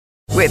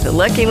With the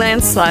Lucky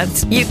Land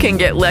Slots, you can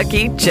get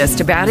lucky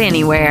just about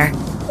anywhere.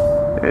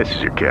 This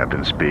is your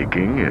captain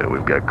speaking.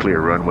 We've got clear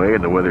runway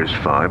and the weather's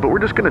fine, but we're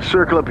just going to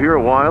circle up here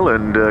a while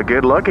and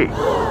get lucky.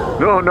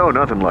 No,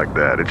 nothing like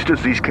that. It's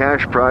just these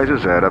cash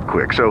prizes add up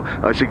quick. So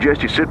I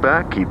suggest you sit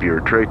back, keep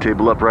your tray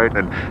table upright,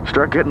 and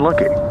start getting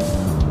lucky.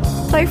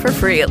 Play for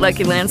free at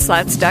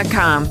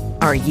LuckyLandSlots.com.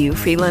 Are you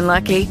feeling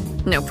lucky?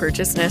 No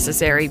purchase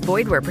necessary.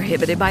 Void where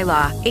prohibited by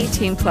law.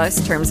 18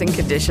 plus terms and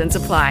conditions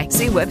apply.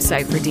 See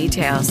website for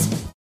details.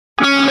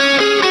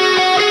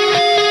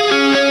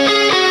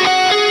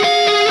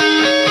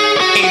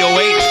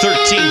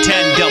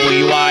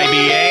 1310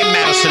 WIBA,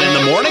 Madison in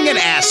the Morning, and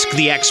Ask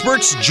the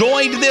Experts,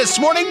 joined this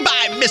morning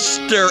by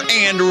Mr.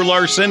 Andrew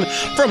Larson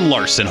from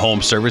Larson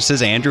Home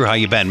Services. Andrew, how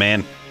you been,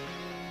 man?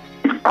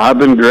 I've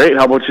been great.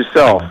 How about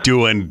yourself?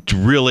 Doing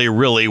really,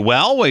 really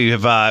well. We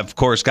have, of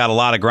course, got a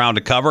lot of ground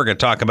to cover. We're going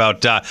to talk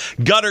about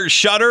gutter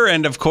shutter,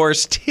 and, of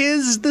course,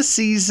 'tis the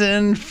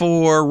season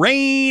for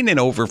rain and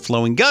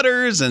overflowing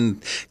gutters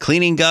and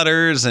cleaning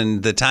gutters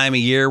and the time of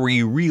year where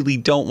you really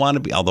don't want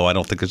to be, although I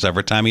don't think there's ever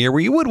a time of year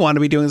where you would want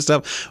to be doing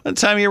stuff, but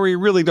the time of year where you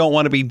really don't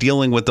want to be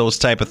dealing with those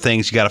type of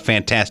things. You got a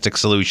fantastic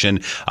solution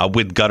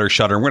with gutter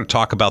shutter, and we're going to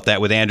talk about that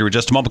with Andrew in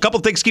just a moment. A couple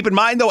of things to keep in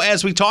mind, though,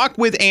 as we talk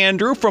with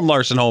Andrew from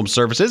Larson Home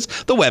Services.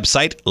 The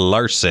website,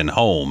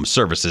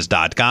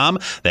 LarsonHomeservices.com.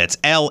 That's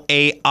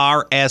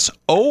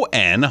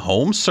LARSON,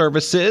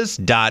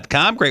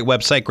 homeservices.com. Great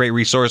website, great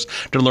resource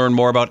to learn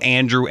more about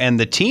Andrew and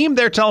the team.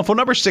 Their telephone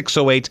number,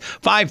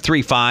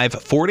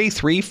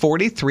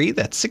 608-535-4343.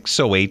 That's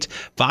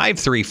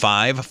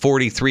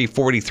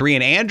 608-535-4343.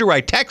 And Andrew,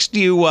 I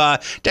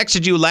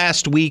texted you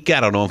last week. I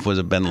don't know if it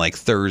was been like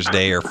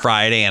Thursday or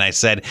Friday. And I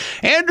said,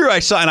 Andrew, I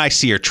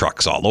see your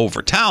trucks all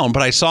over town,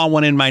 but I saw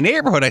one in my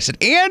neighborhood. I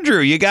said, Andrew,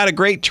 you got a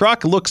great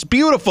truck. Looks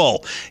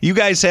beautiful. You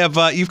guys have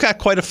you've got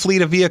quite a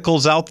fleet of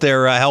vehicles out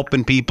there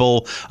helping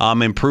people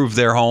improve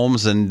their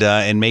homes and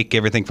make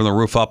everything from the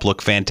roof up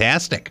look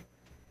fantastic.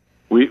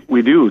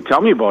 We do.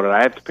 Tell me about it.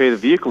 I have to pay the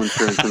vehicle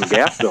insurance and the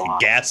gas bill on.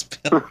 Gas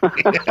bill.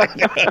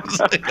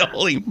 Like,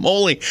 holy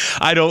moly!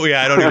 I don't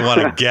even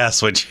want to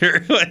guess what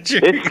you're.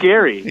 It's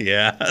scary.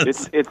 Yeah,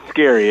 it's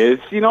scary.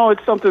 It's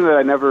something that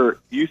I never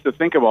used to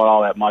think about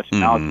all that much.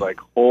 And now it's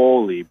like,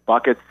 holy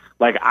buckets!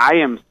 Like, I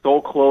am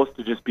so close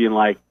to just being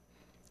like,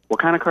 what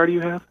kind of car do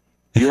you have?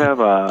 You have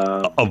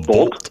a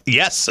Volt?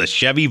 Yes, a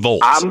Chevy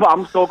Volt.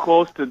 I'm so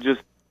close to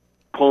just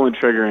pulling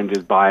trigger and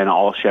just buying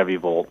all Chevy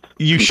Volts.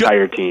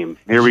 Entire team.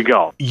 Here we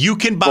go. You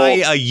can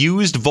buy a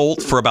used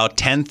Volt for about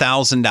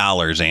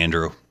 $10,000,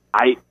 Andrew.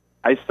 I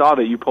saw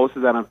that you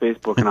posted that on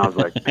Facebook, and I was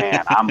like,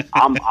 man,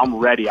 I'm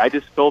ready. I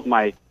just filled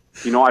my,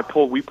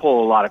 we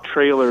pull a lot of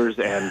trailers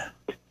and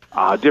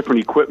different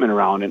equipment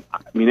around, and I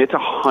mean, it's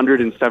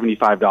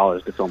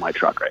 $175 to fill my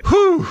truck right now.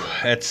 Whew.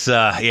 That's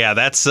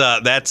that's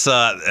not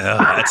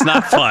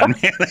fun.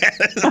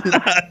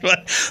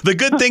 The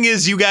good thing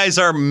is you guys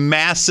are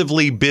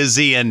massively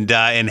busy and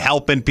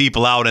helping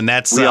people out, and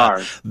that's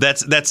a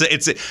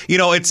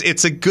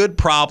good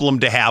problem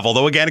to have.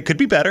 Although again, it could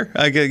be better.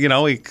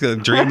 We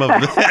could dream of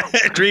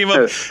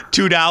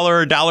 $2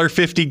 or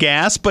 $1.50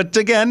 gas, but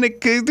again,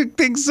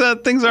 things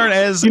aren't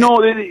as it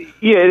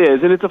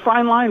is, and it's a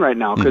fine line right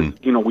now because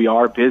we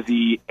are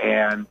busy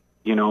and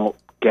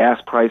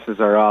gas prices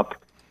are up.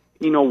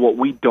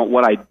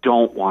 What I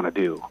don't want to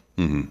do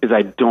is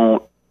I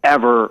don't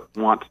ever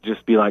want to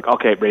just be like,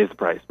 okay, raise the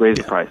price.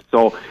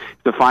 So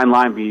it's a fine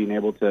line being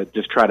able to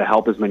just try to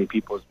help as many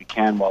people as we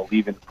can while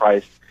leaving the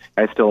price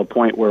at still a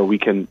point where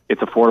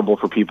it's affordable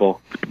for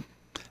people.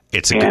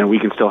 We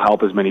can still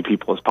help as many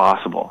people as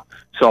possible.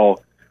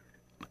 So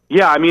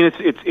yeah, I mean,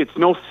 it's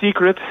no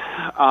secret.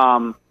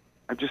 I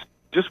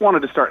just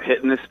wanted to start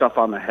hitting this stuff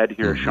on the head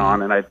here,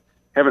 Sean, and I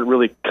haven't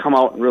really come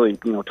out and really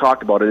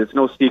talked about it. It's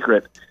no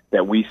secret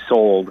that we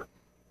sold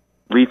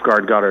Leaf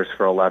Guard gutters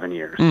for 11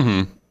 years.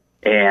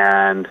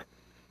 And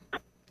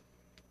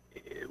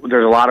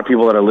there's a lot of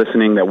people that are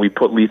listening that we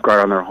put Leaf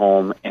Guard on their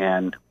home,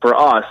 and for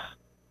us,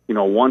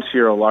 once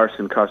you're a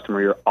Larson customer,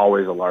 you're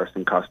always a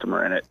Larson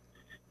customer, and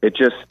it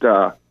just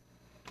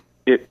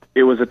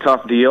it was a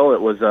tough deal. It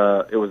was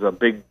a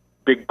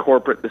big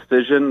corporate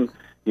decision.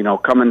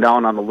 Coming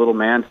down on the little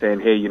man saying,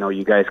 hey,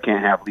 you guys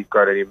can't have Leaf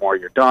Guard anymore.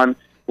 You're done.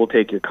 We'll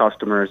take your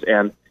customers.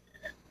 And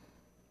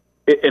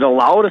it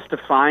allowed us to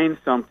find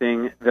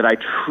something that I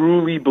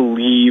truly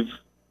believe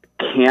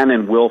can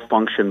and will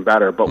function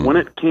better. But when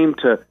it came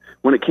to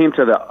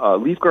the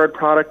Leaf Guard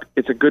product,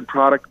 it's a good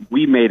product.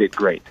 We made it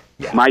great.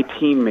 Yeah. My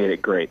team made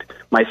it great.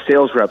 My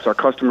sales reps, our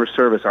customer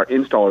service, our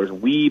installers,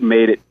 we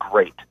made it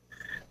great.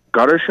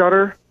 Gutter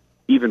shutter,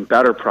 even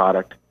better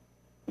product.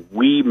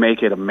 We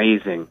make it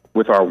amazing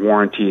with our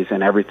warranties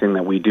and everything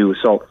that we do.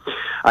 So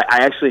I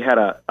actually had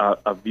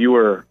a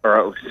viewer, or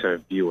a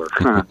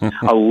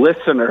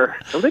listener.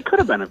 Well, they could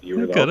have been a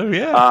viewer, though. Could have,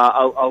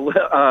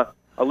 yeah.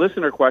 A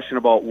listener question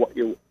about what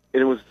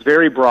it was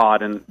very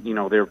broad, and I don't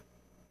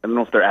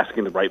know if they're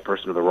asking the right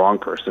person or the wrong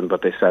person,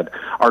 but they said,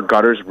 are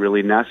gutters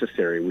really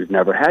necessary? We've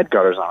never had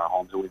gutters on our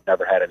homes, and we've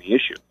never had any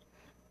issues.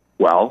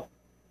 Well,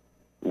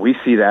 we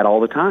see that all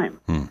the time.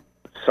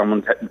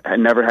 Someone had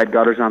never had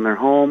gutters on their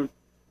home,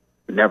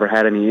 never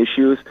had any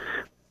issues,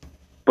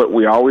 but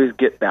we always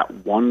get that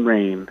one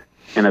rain,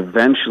 and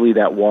eventually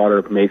that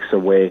water makes a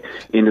way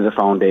into the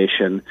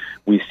foundation.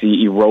 We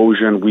see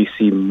erosion, we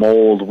see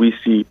mold, we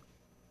see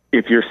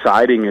if your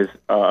siding is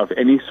of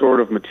any sort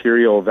of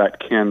material that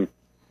can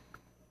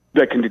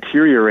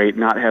deteriorate,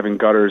 not having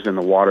gutters and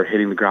the water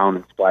hitting the ground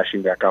and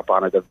splashing back up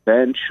on it,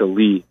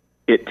 eventually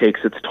it takes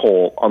its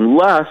toll,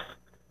 unless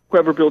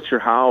whoever built your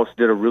house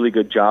did a really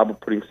good job of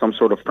putting some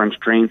sort of French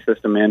drain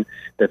system in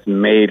that's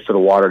made for the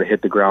water to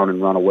hit the ground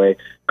and run away.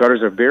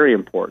 Gutters are very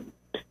important.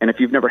 And if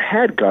you've never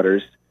had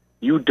gutters,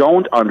 you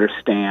don't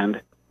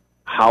understand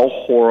how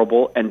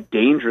horrible and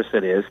dangerous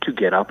it is to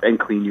get up and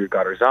clean your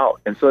gutters out.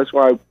 And so that's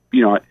why,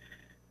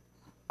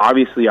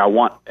 obviously I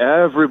want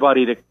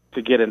everybody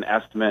to get an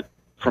estimate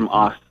from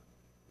us.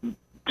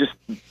 Just,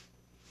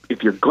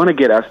 if you're going to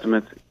get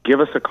estimates, give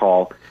us a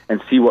call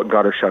and see what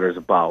Gutter Shutter is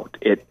about.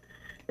 It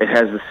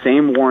has the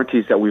same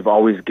warranties that we've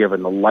always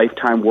given, the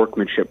lifetime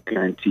workmanship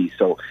guarantee.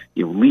 So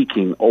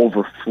leaking,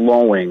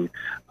 overflowing,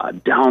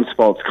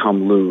 downspouts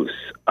come loose,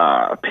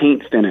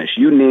 paint finish,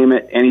 you name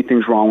it,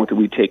 anything's wrong with it,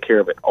 we take care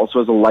of it. Also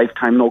has a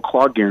lifetime no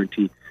clog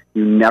guarantee.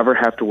 You never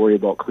have to worry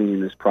about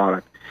cleaning this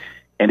product.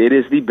 And it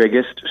is the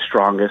biggest,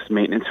 strongest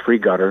maintenance-free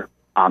gutter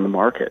on the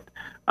market.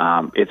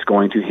 It's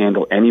going to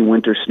handle any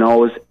winter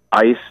snows,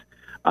 ice,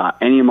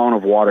 any amount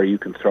of water you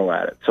can throw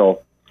at it.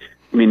 So,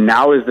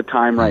 now is the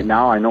time right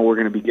now. I know we're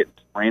going to be getting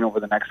rain over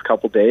the next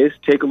couple days.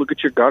 Take a look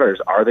at your gutters.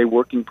 Are they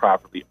working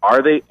properly?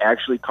 Are they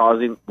actually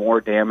causing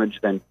more damage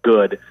than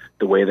good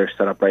the way they're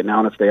set up right now?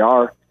 And if they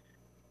are,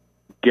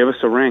 give us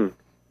a ring.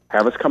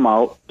 Have us come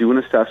out, do an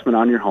assessment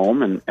on your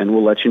home, and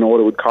we'll let you know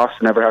what it would cost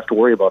to never have to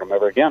worry about them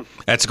ever again.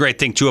 That's a great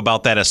thing, too,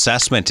 about that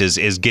assessment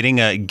is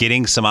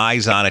getting some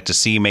eyes on it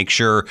to make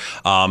sure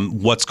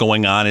what's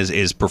going on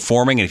is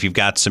performing. And if you've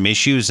got some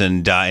issues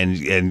and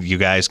you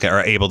guys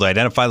are able to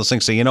identify those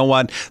things, say, you know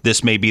what,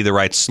 this may be the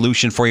right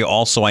solution for you.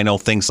 Also, I know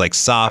things like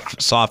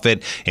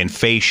soffit and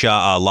fascia,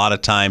 a lot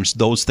of times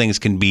those things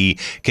can be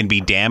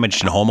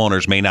damaged, and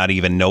homeowners may not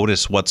even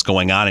notice what's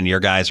going on, and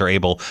your guys are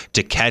able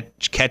to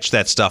catch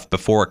that stuff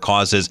before it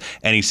causes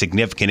any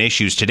significant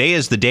issues. Today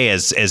is the day,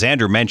 as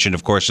Andrew mentioned,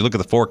 of course, you look at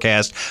the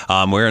forecast,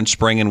 we're in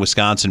spring in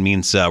Wisconsin,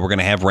 means we're going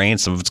to have rain.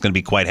 Some of it's going to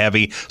be quite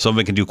heavy. Some of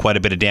it can do quite a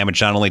bit of damage,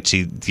 not only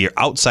to your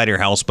outside of your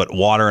house, but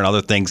water and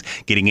other things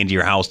getting into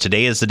your house.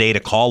 Today is the day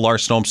to call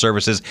Larson Home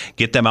Services,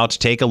 get them out to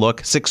take a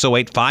look.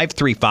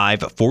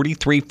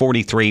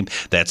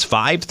 608-535-4343. That's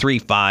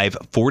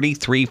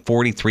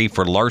 535-4343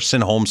 for Larson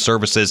Home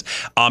Services.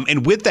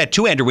 And with that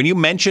too, Andrew, when you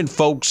mentioned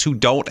folks who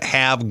don't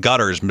have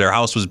gutters, their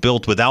house was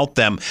built without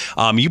them,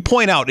 you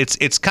point out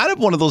it's kind of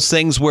one of those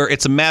things where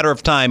it's a matter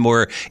of time,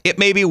 where it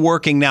may be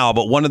working now,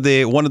 but one of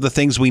the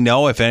things we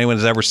know, if anyone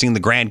has ever seen the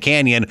Grand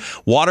Canyon,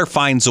 water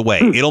finds a way.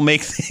 It'll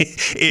make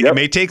it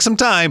may take some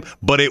time,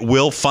 but it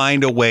will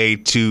find a way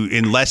to,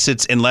 unless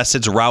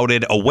it's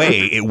routed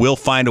away, it will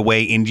find a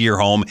way into your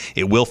home.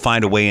 It will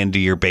find a way into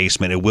your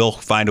basement. It will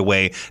find a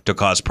way to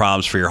cause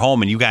problems for your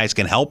home. And you guys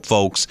can help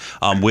folks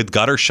with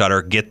Gutter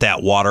Shutter get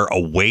that water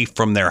away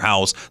from their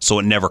house so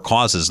it never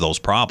causes those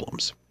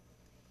problems.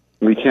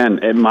 We can.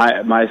 And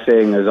my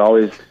saying is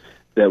always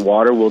that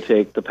water will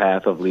take the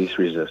path of least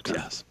resistance.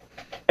 Yes.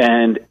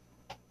 And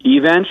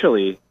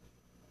eventually,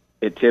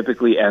 it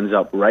typically ends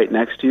up right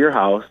next to your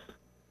house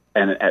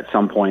and at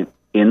some point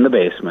in the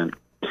basement.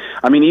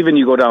 Even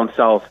you go down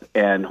south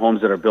and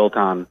homes that are built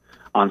on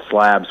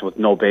slabs with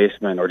no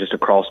basement or just a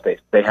crawl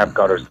space, they have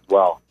gutters as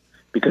well,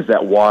 because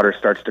that water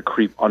starts to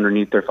creep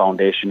underneath their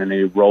foundation and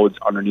it erodes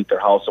underneath their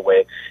house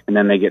away, and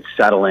then they get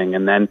settling.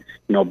 And then,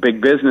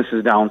 big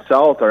businesses down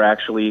south are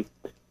actually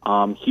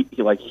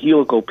like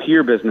helical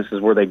pier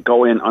businesses where they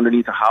go in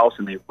underneath a house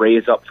and they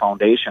raise up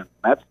foundation.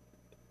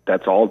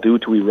 That's all due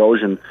to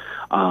erosion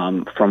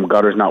from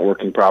gutters not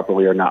working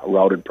properly or not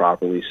routed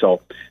properly.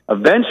 So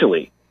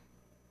eventually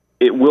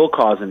it will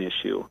cause an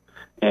issue.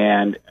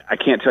 And I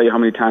can't tell you how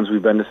many times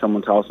we've been to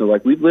someone's house and they're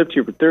like, we've lived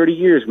here for 30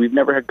 years. We've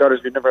never had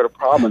gutters. We've never had a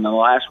problem. And then the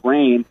last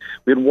rain,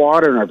 we had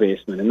water in our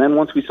basement. And then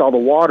once we saw the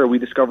water, we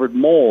discovered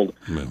mold.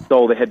 Mm.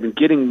 So they had been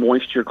getting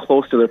moisture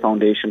close to their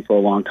foundation for a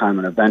long time.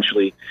 And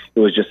eventually it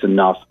was just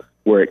enough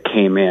where it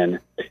came in.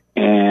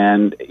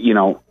 And,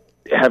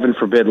 heaven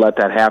forbid let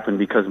that happen,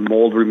 because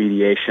mold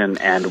remediation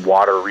and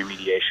water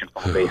remediation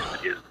from the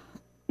basement is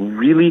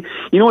really,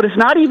 it's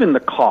not even the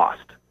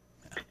cost.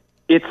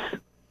 It's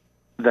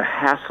the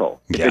hassle.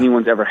 If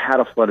anyone's ever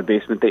had a flooded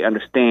basement, they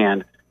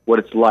understand what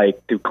it's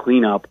like to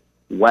clean up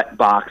wet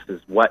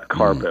boxes, wet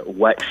carpet,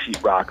 wet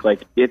sheetrock.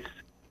 Like it's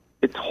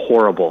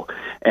horrible.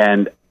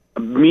 And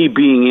me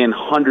being in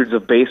hundreds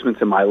of basements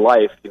in my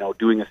life,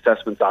 doing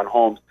assessments on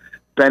homes,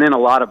 been in a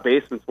lot of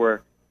basements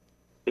where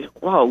it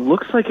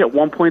looks like at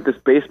one point this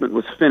basement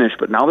was finished,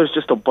 but now there's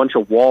just a bunch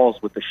of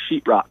walls with the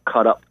sheetrock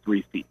cut up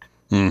 3 feet.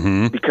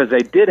 Mm-hmm. Because they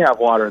did have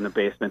water in the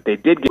basement. They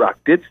did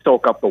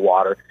soak up the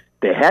water.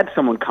 They had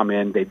someone come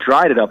in, they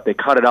dried it up, they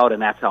cut it out,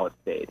 and that's how it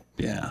stayed.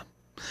 Yeah.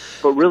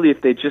 But really,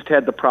 if they just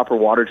had the proper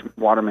water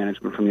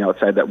management from the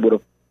outside, that would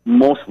have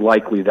most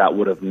likely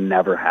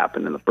never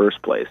happened in the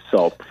first place.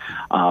 So,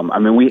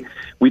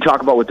 we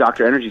talk about with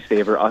Dr. Energy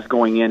Saver, us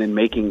going in and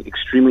making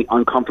extremely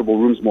uncomfortable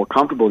rooms more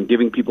comfortable and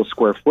giving people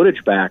square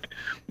footage back.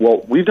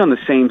 Well, we've done the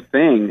same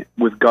thing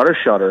with Gutter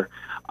Shutter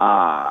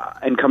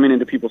and coming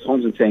into people's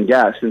homes and saying,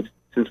 yeah,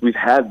 since we've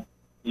had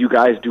you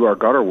guys do our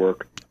gutter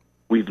work,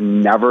 we've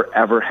never,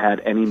 ever had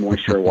any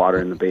moisture or water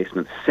in the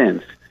basement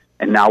since,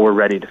 and now we're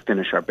ready to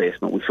finish our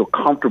basement. We feel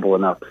comfortable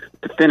enough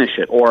to finish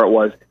it. Or it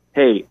was,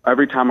 hey,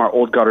 every time our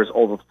old gutters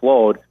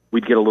overflowed,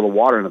 we'd get a little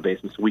water in the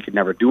basement, so we could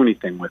never do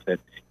anything with it.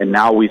 And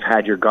now we've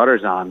had your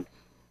gutters on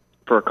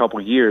for a couple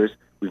of years.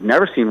 We've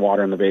never seen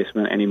water in the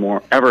basement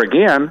anymore, ever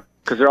again,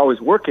 because they're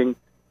always working.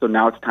 So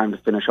now it's time to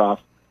finish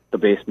off the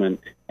basement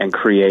and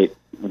create,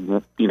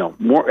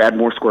 add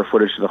more square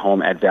footage to the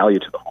home, add value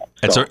to the home.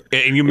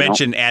 And you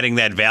mentioned adding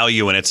that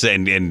value, and it's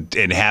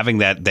and having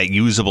that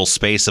usable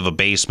space of a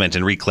basement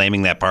and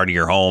reclaiming that part of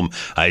your home,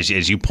 as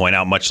you point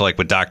out, much like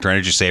with Dr.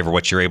 Energy Saver,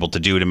 what you're able to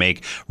do to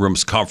make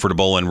rooms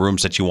comfortable and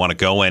rooms that you want to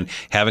go in.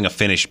 Having a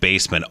finished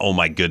basement, oh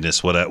my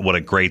goodness, what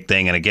a great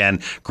thing! And again,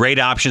 great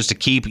options to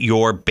keep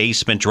your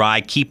basement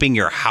dry, keeping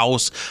your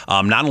house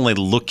not only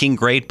looking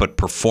great but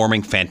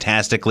performing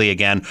fantastically.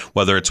 Again,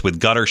 whether it's with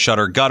Gutter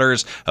Shutter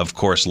Gutters, of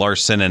course,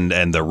 Larson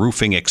and the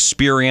roofing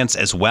experience,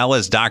 as well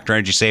as Dr.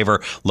 Energy Saver.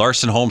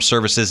 Larson Home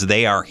Services,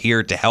 they are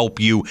here to help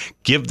you.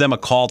 Give them a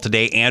call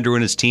today. Andrew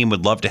and his team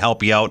would love to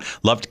help you out,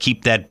 love to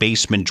keep that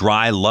basement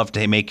dry, love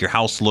to make your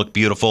house look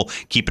beautiful,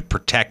 keep it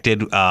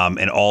protected,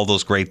 and all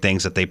those great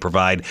things that they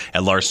provide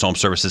at Larson Home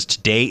Services.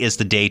 Today is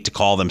the day to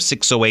call them,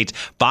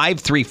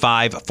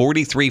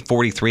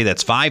 608-535-4343.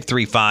 That's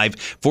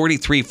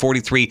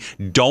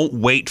 535-4343. Don't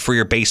wait for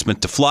your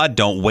basement to flood.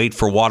 Don't wait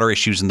for water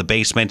issues in the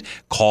basement.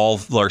 Call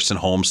Larson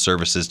Home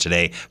Services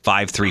today,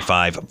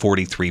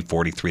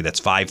 535-4343. That's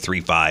 535-4343.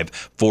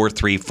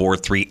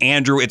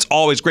 Andrew, it's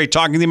always great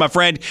talking to you, my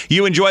friend.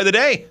 You enjoy the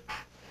day.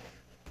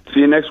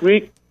 See you next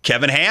week.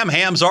 Kevin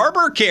Ham's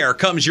Arbor Care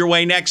comes your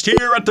way next here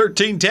at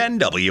 1310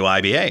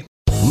 WIBA.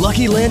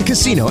 Lucky Land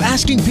Casino,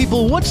 asking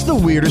people, what's the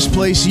weirdest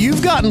place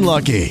you've gotten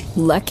lucky?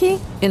 Lucky?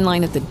 In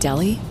line at the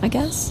deli, I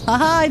guess?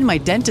 Aha, in my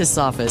dentist's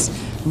office.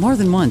 More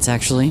than once,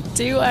 actually.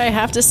 Do I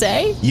have to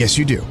say? Yes,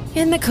 you do.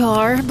 In the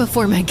car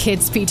before my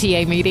kids'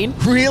 PTA meeting.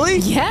 Really?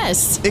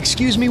 Yes.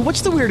 Excuse me,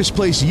 what's the weirdest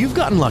place you've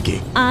gotten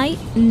lucky? I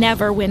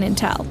never win and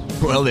tell.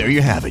 Well, there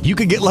you have it. You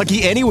can get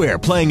lucky anywhere,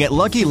 playing at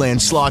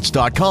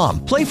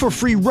LuckyLandSlots.com. Play for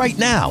free right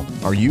now.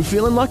 Are you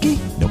feeling lucky?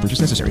 No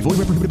purchase necessary. Void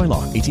where prohibited by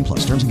law.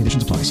 18+. Terms and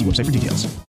conditions apply. See website for details.